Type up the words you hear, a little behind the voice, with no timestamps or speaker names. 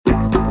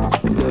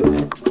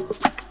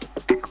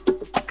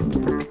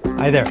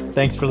Hi there.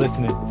 Thanks for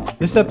listening.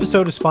 This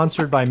episode is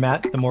sponsored by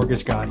Matt, the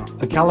Mortgage Guy,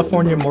 a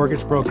California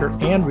mortgage broker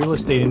and real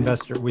estate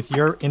investor with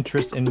your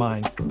interest in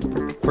mind.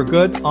 For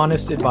good,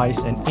 honest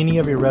advice and any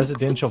of your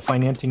residential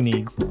financing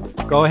needs,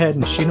 go ahead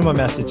and shoot him a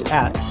message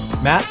at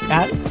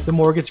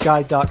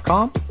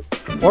matt@themortgageguy.com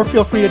or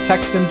feel free to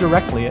text him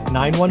directly at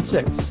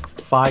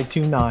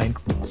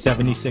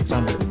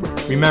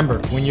 916-529-7600. Remember,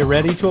 when you're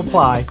ready to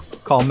apply,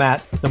 call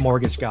Matt, the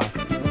Mortgage Guy.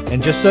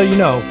 And just so you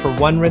know, for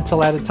one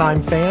rental at a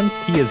time fans,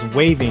 he is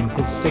waiving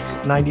his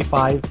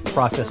 $6.95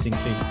 processing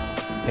fee.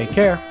 Take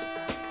care.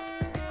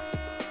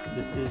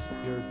 This is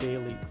your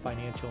daily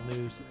financial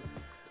news.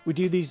 We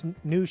do these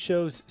news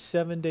shows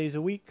 7 days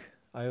a week.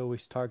 I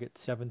always target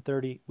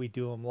 7:30. We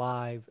do them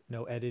live,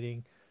 no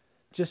editing,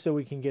 just so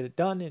we can get it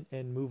done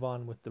and move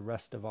on with the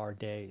rest of our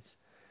days.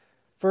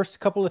 First, a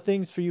couple of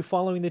things for you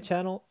following the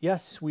channel.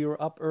 Yes, we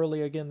were up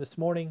early again this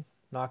morning.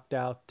 Knocked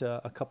out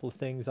a couple of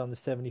things on the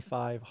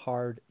 75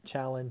 hard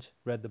challenge,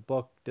 read the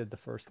book, did the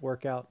first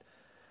workout,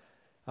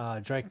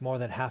 drank more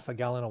than half a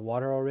gallon of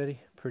water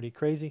already. Pretty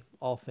crazy.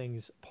 All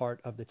things part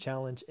of the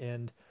challenge,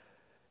 and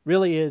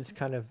really is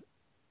kind of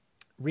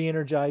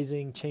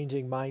re-energizing,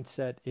 changing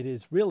mindset. It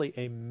is really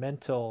a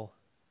mental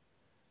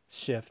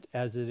shift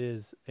as it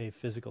is a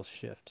physical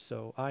shift.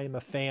 So I am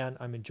a fan.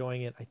 I'm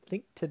enjoying it. I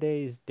think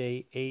today's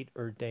day 8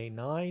 or day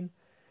 9,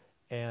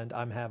 and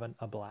I'm having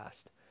a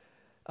blast.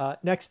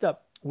 Next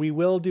up, we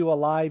will do a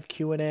live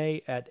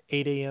Q&A at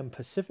 8 a.m.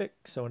 Pacific,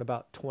 so in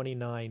about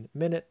 29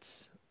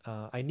 minutes.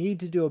 I need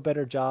to do a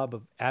better job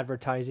of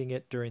advertising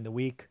it during the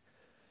week.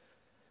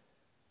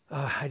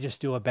 I just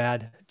do a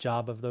bad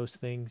job of those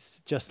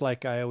things, just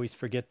like I always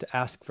forget to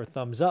ask for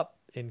thumbs up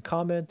in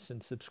comments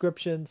and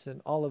subscriptions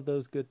and all of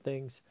those good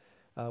things.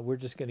 We're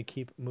just going to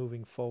keep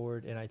moving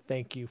forward, and I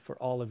thank you for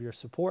all of your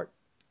support.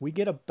 We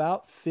get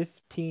about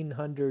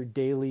 1,500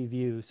 daily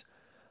views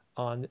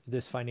on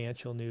this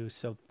financial news.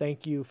 So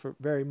thank you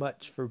very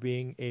much for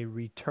being a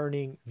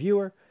returning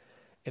viewer.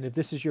 And if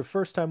this is your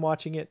first time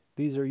watching it,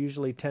 these are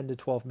usually 10 to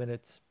 12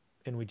 minutes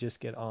and we just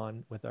get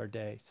on with our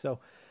day. So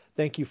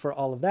thank you for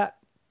all of that.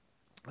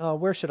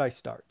 Where should I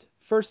start?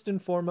 First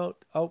and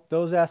foremost,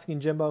 those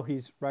asking Jimbo,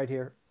 he's right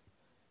here.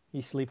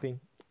 He's sleeping.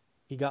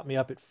 He got me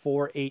up at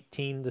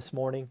 4:18 this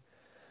morning,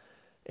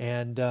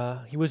 and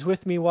he was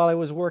with me while I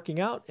was working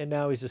out, and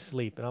now he's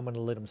asleep, and I'm going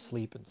to let him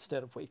sleep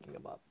instead of waking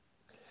him up.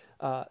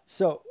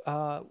 So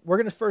we're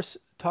going to first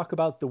talk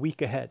about the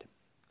week ahead.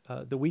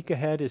 The week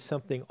ahead is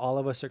something all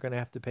of us are going to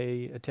have to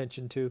pay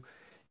attention to.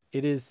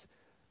 It is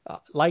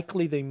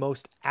likely the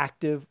most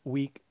active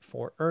week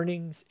for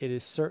earnings. It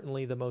is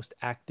certainly the most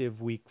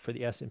active week for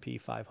the S&P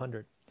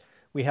 500.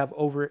 We have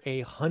over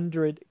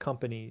 100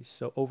 companies,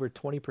 so over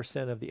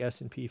 20% of the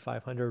S&P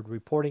 500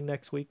 reporting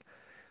next week,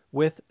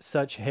 with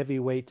such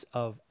heavyweights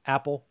of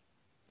Apple,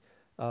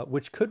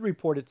 which could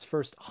report its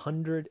first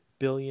 $100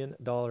 billion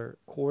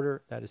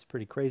quarter. That is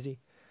pretty crazy.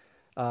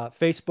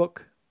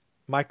 Facebook,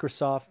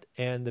 Microsoft,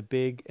 and the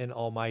big and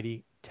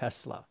almighty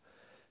Tesla.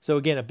 So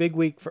again, a big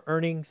week for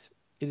earnings.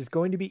 It is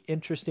going to be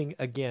interesting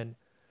again,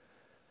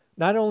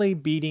 not only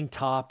beating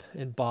top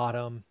and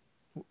bottom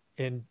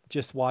and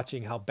just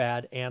watching how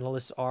bad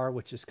analysts are,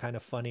 which is kind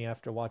of funny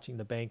after watching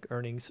the bank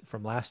earnings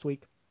from last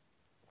week.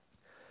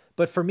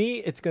 But for me,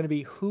 it's going to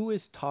be who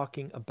is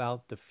talking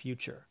about the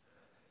future.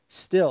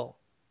 Still,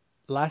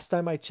 last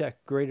time I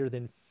checked, greater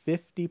than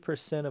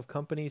 50% of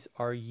companies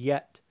are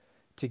yet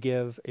to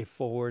give a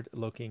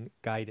forward-looking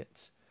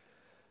guidance.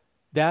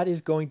 That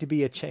is going to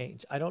be a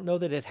change. I don't know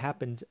that it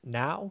happens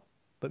now,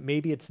 but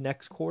maybe it's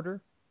next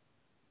quarter.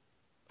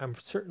 I'm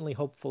certainly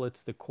hopeful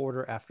it's the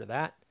quarter after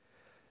that.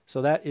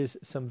 So that is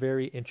some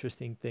very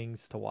interesting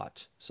things to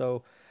watch.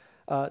 So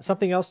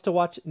something else to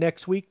watch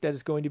next week that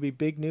is going to be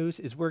big news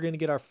is we're going to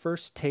get our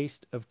first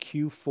taste of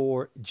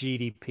Q4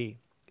 GDP.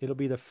 It'll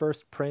be the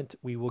first print.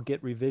 We will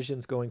get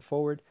revisions going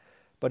forward,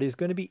 but it's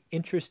going to be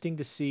interesting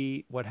to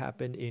see what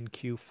happened in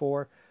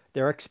Q4.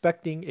 They're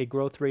expecting a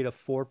growth rate of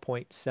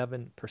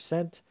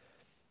 4.7%.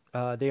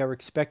 They are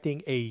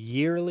expecting a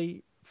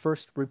yearly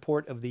first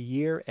report of the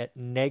year at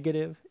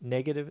negative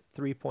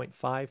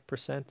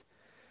 3.5%.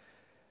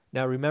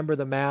 Now remember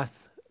the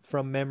math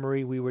from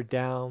memory. We were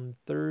down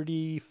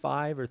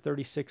 35 or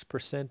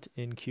 36%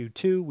 in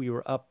Q2. We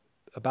were up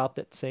about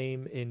that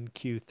same in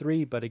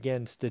Q3, but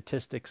again,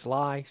 statistics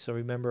lie. So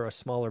remember, a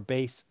smaller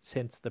base,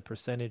 hence the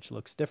percentage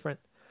looks different.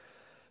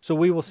 So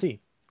we will see.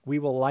 We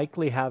will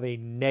likely have a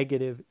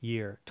negative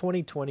year.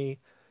 2020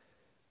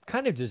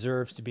 kind of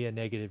deserves to be a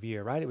negative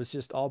year, right? It was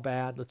just all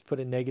bad. Let's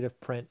put a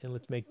negative print and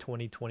let's make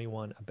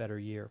 2021 a better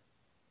year.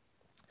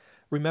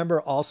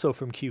 Remember also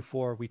from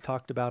Q4, we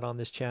talked about on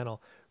this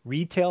channel,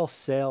 retail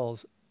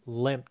sales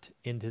limped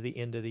into the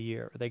end of the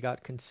year. They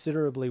got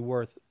considerably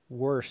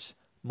worse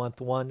month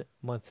 1,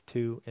 month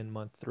 2, and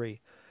month 3.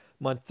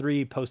 Month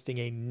 3 posting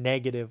a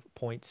negative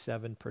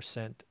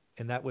 0.7%,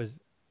 and that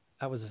was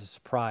a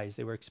surprise.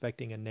 They were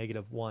expecting a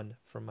negative 1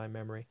 from my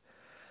memory.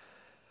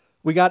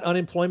 We got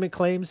unemployment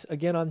claims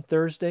again on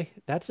Thursday.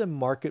 That's a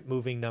market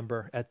moving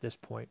number at this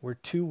point. We're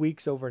 2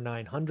 weeks over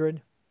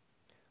 900,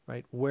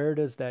 right? Where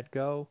does that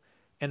go?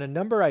 And a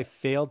number I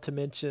failed to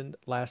mention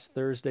last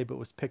Thursday, but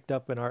was picked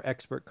up in our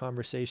expert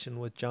conversation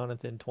with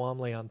Jonathan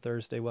Twomley on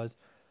Thursday, was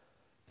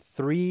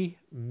 3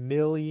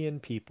 million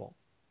people,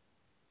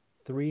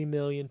 3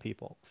 million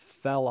people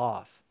fell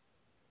off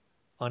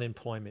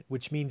unemployment,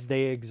 which means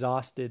they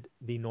exhausted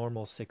the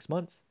normal 6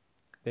 months.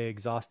 They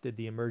exhausted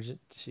the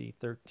emergency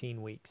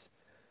 13 weeks.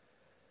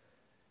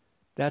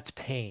 That's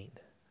pain.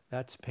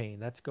 That's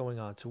pain. That's going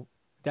on. So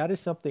that is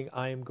something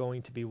I am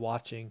going to be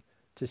watching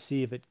to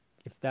see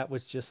if that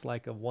was just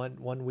like a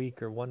one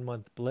week or 1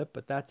 month blip,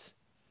 but that's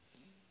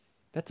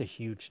a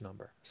huge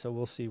number. So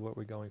we'll see where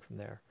we're going from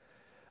there.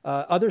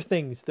 Other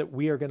things that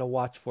we are going to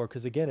watch for,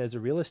 because again, as a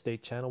real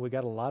estate channel, we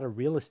got a lot of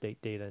real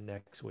estate data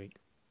next week.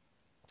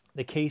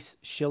 The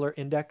Case-Shiller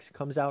Index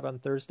comes out on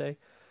Thursday.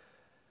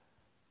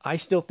 I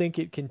still think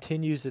it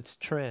continues its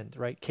trend,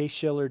 right?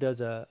 Case-Shiller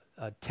does a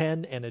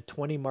 10 and a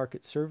 20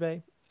 market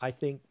survey. I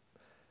think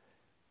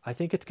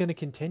it's going to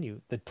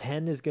continue. The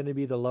 10 is going to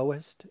be the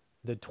lowest.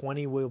 The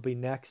 20 will be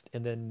next,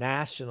 and then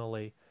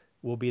nationally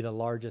will be the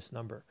largest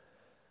number.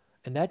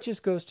 And that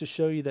just goes to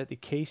show you that the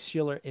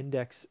Case-Shiller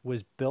Index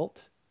was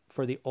built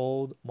for the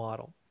old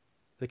model.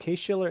 The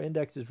Case-Shiller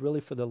Index is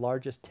really for the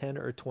largest 10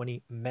 or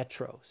 20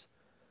 metros.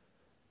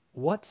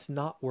 What's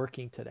not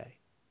working today?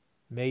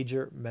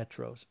 Major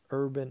metros,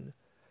 urban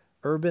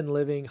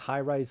living,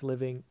 high-rise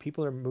living.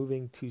 People are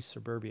moving to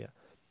suburbia.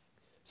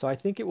 So I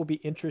think it will be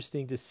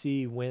interesting to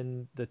see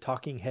when the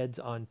talking heads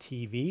on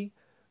TV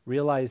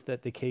realize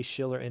that the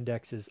Case-Shiller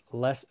Index is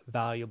less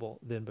valuable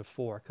than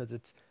before, because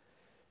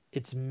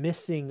it's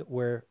missing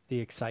where the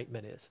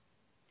excitement is.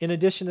 In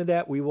addition to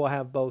that, we will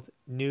have both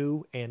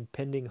new and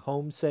pending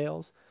home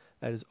sales.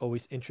 That is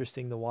always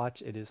interesting to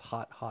watch. It is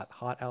hot, hot,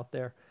 hot out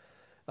there.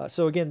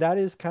 So again, that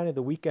is kind of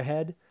the week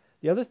ahead.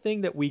 The other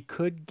thing that we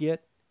could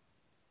get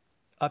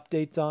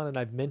updates on, and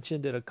I've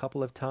mentioned it a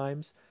couple of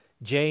times,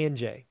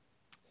 J&J.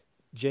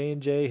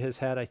 J&J has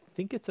had, I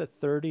think it's a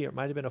 30, or it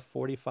might have been a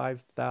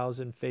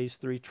 45,000 phase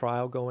 3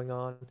 trial going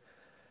on.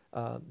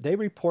 They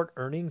report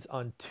earnings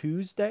on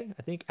Tuesday,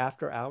 I think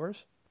after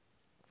hours.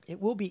 It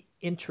will be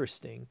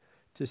interesting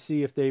to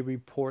see if they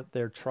report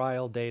their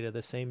trial data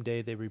the same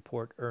day they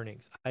report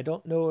earnings. I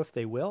don't know if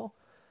they will,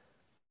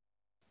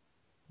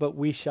 but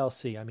we shall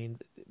see. I mean,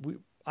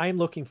 I am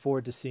looking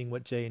forward to seeing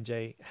what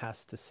J&J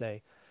has to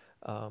say.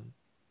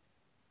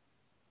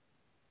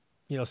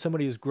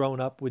 Somebody who's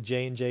grown up with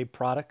J&J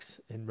products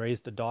and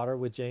raised a daughter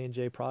with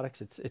J&J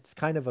products, it's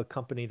kind of a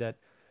company that,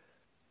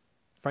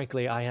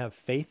 frankly, I have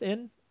faith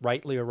in,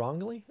 rightly or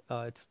wrongly.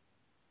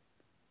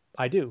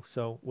 I do.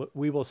 So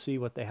we will see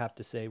what they have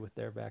to say with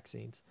their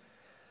vaccines.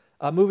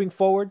 Moving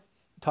forward,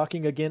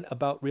 talking again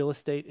about real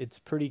estate, it's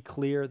pretty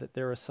clear that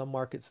there are some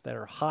markets that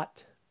are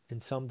hot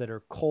and some that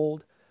are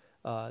cold.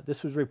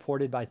 This was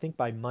reported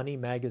by Money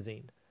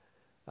Magazine.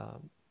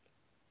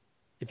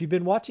 If you've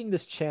been watching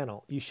this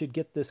channel, you should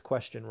get this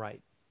question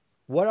right.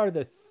 What are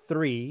the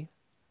three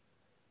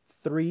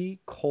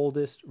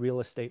coldest real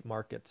estate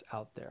markets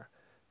out there?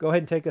 Go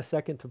ahead and take a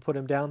second to put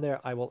them down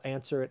there. I will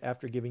answer it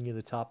after giving you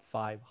the top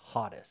 5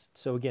 hottest.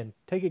 So again,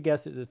 take a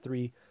guess at the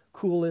 3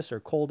 coolest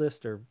or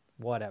coldest or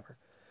whatever.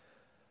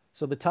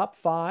 So the top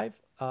 5,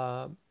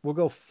 we'll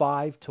go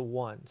 5 to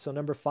 1. So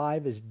number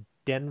 5 is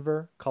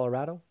Denver,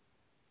 Colorado.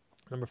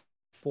 Number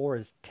 4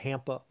 is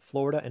Tampa,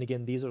 Florida. And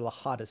again, these are the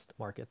hottest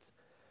markets.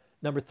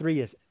 Number 3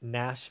 is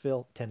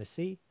Nashville,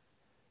 Tennessee.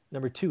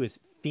 Number 2 is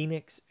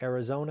Phoenix,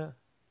 Arizona.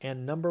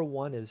 And number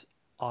 1 is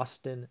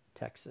Austin,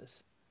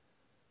 Texas.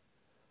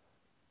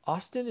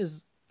 Austin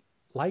is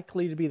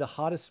likely to be the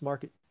hottest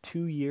market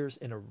 2 years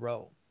in a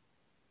row.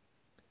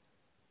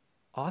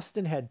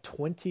 Austin had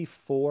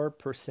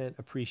 24%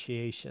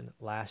 appreciation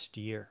last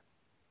year.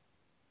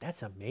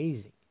 That's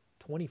amazing.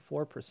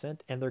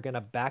 24%. And they're going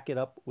to back it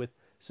up with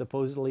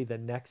supposedly the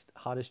next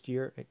hottest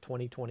year in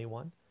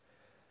 2021.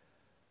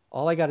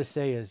 All I got to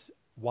say is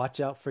watch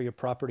out for your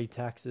property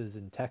taxes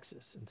in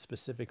Texas, and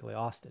specifically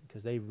Austin,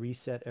 because they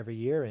reset every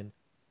year, and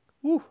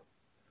you're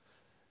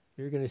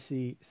going to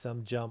see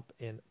some jump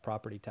in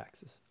property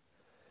taxes.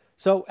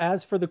 So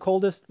as for the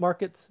coldest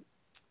markets,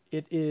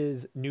 it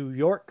is New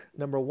York,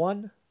 number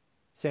 1,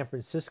 San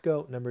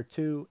Francisco, number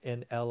 2,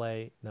 and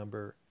LA,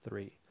 number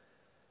 3.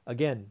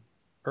 Again,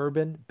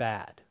 urban,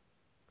 bad,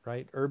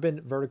 right?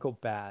 Urban vertical,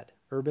 bad.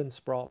 Urban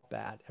sprawl,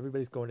 bad.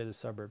 Everybody's going to the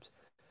suburbs.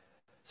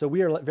 So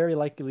we are very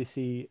likely to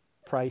see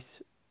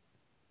price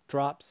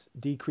drops,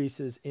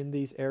 decreases in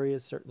these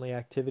areas, certainly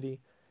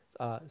activity.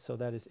 So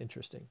that is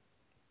interesting.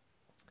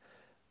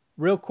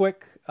 Real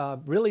quick,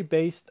 really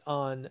based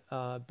on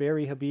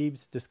Barry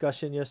Habib's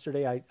discussion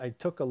yesterday, I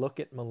took a look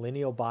at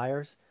millennial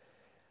buyers,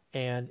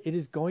 and it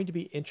is going to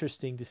be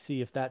interesting to see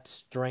if that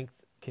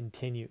strength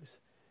continues.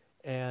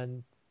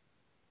 And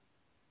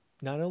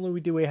not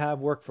only do we have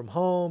work from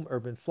home,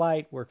 urban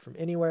flight, work from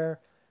anywhere,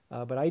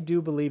 but I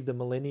do believe the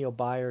millennial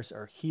buyers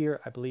are here.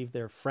 I believe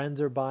their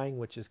friends are buying,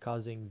 which is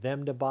causing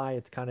them to buy.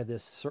 It's kind of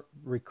this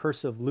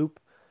recursive loop.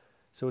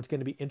 So it's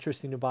going to be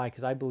interesting to buy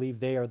because I believe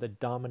they are the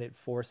dominant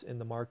force in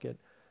the market.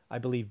 I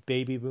believe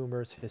baby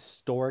boomers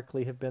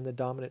historically have been the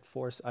dominant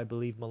force. I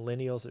believe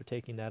millennials are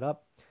taking that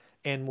up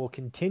and will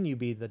continue to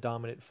be the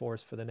dominant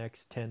force for the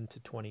next 10 to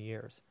 20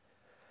 years.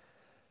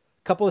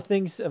 A couple of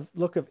things of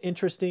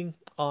interesting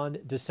on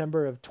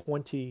December of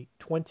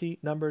 2020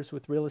 numbers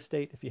with real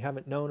estate. If you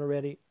haven't known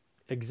already,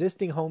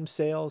 existing home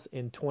sales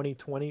in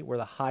 2020 were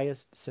the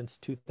highest since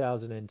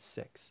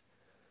 2006.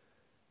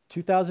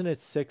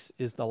 2006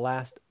 is the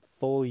last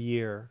full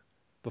year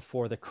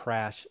before the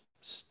crash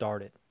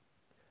started.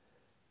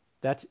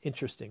 That's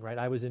interesting, right?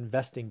 I was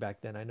investing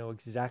back then. I know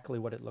exactly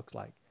what it looked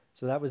like.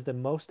 So that was the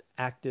most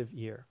active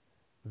year.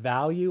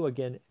 Value,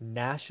 again,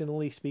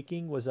 nationally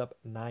speaking, was up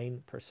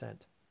 9%.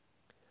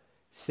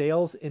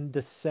 Sales in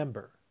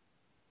December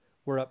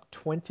were up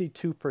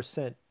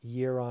 22%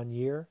 year on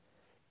year,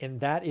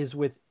 and that is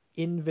with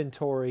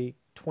inventory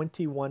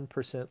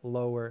 21%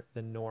 lower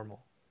than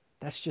normal.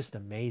 That's just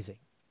amazing.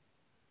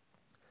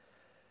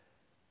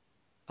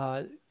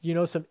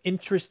 Some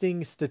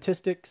interesting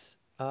statistics.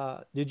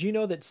 Did you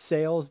know that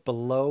sales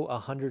below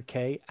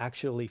 100K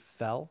actually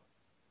fell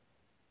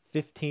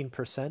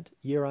 15%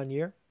 year on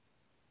year?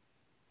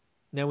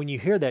 Now, when you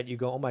hear that, you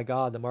go, oh my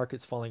God, the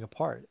market's falling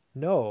apart.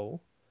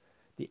 No,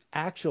 the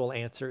actual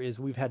answer is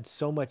we've had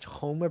so much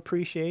home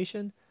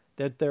appreciation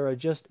that there are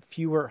just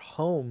fewer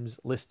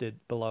homes listed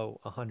below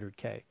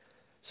 100K.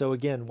 So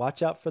again,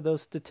 watch out for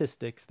those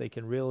statistics. They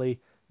can really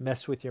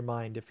mess with your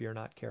mind if you're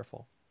not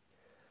careful.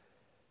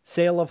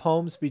 Sale of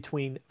homes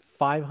between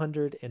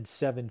 500 and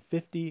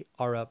 750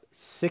 are up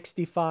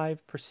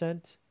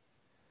 65%.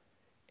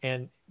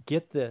 And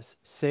get this,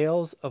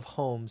 sales of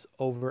homes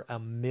over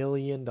 $1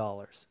 million,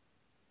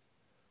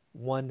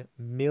 $1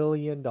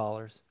 million,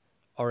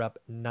 are up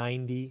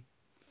 94%.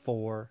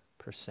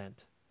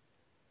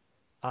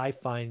 I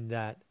find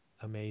that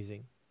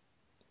amazing.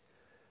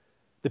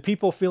 The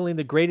people feeling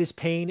the greatest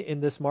pain in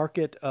this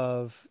market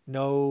of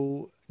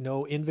no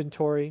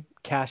inventory,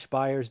 cash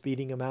buyers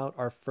beating them out,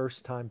 are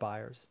first-time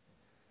buyers.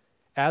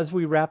 As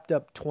we wrapped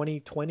up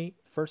 2020,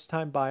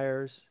 first-time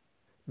buyers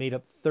made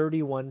up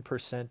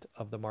 31%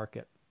 of the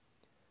market.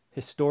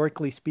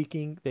 Historically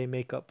speaking, they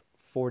make up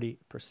 40%.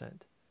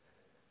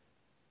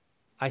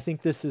 I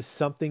think this is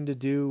something to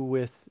do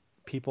with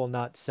people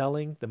not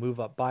selling, the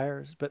move-up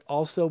buyers, but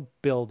also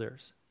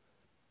builders.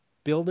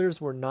 Builders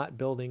were not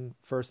building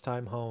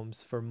first-time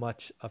homes for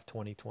much of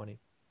 2020.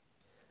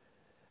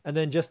 And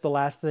then just the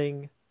last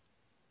thing,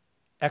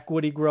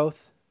 equity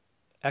growth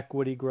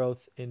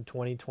in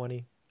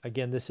 2020.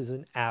 Again, this is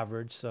an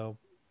average, so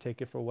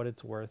take it for what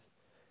it's worth.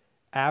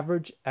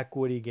 Average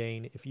equity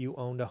gain if you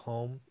owned a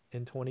home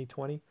in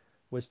 2020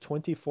 was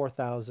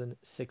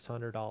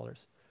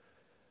 $24,600.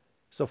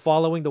 So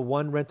following the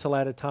one rental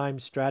at a time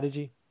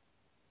strategy,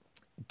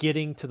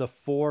 getting to the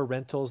 4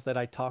 rentals that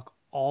I talk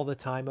all the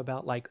time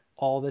about, like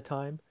all the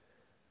time.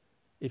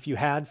 If you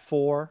had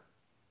 4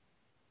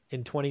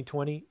 in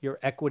 2020, your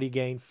equity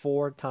gain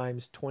 4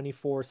 times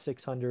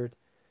 24,600,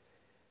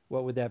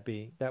 what would that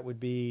be? That would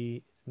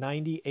be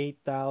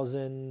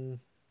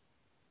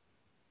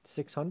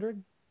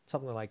 98,600,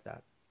 something like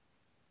that.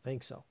 I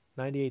think so.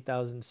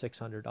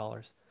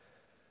 $98,600.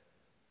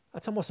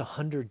 That's almost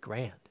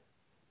 $100,000.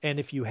 And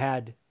if you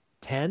had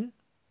 10,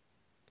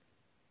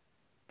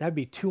 that'd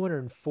be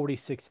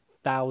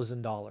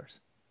 $246,000.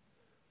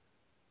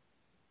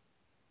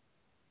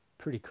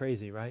 Pretty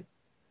crazy, right?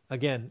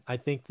 Again, I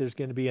think there's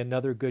going to be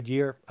another good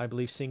year. I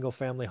believe single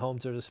family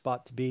homes are the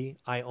spot to be.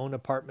 I own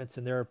apartments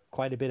and they're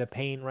quite a bit of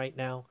pain right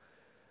now.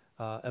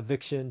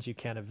 Evictions, you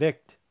can't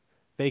evict.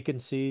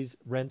 Vacancies,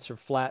 rents are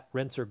flat.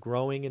 Rents are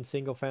growing in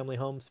single family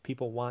homes.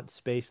 People want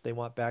space. They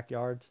want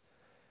backyards.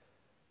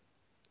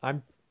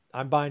 I'm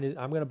going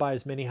to buy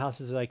as many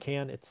houses as I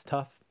can. It's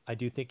tough. I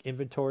do think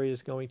inventory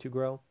is going to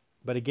grow.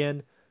 But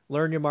again,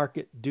 learn your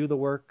market, do the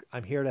work.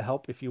 I'm here to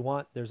help if you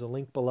want. There's a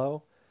link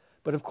below.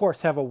 But of course,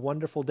 have a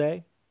wonderful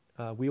day.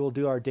 We will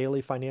do our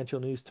daily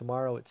financial news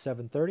tomorrow at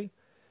 7:30.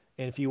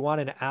 And if you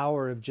want an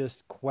hour of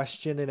just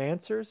question and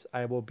answers,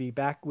 I will be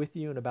back with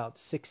you in about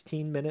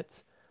 16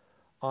 minutes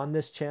on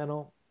this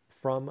channel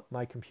from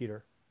my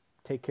computer.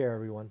 Take care,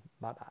 everyone.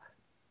 Bye-bye.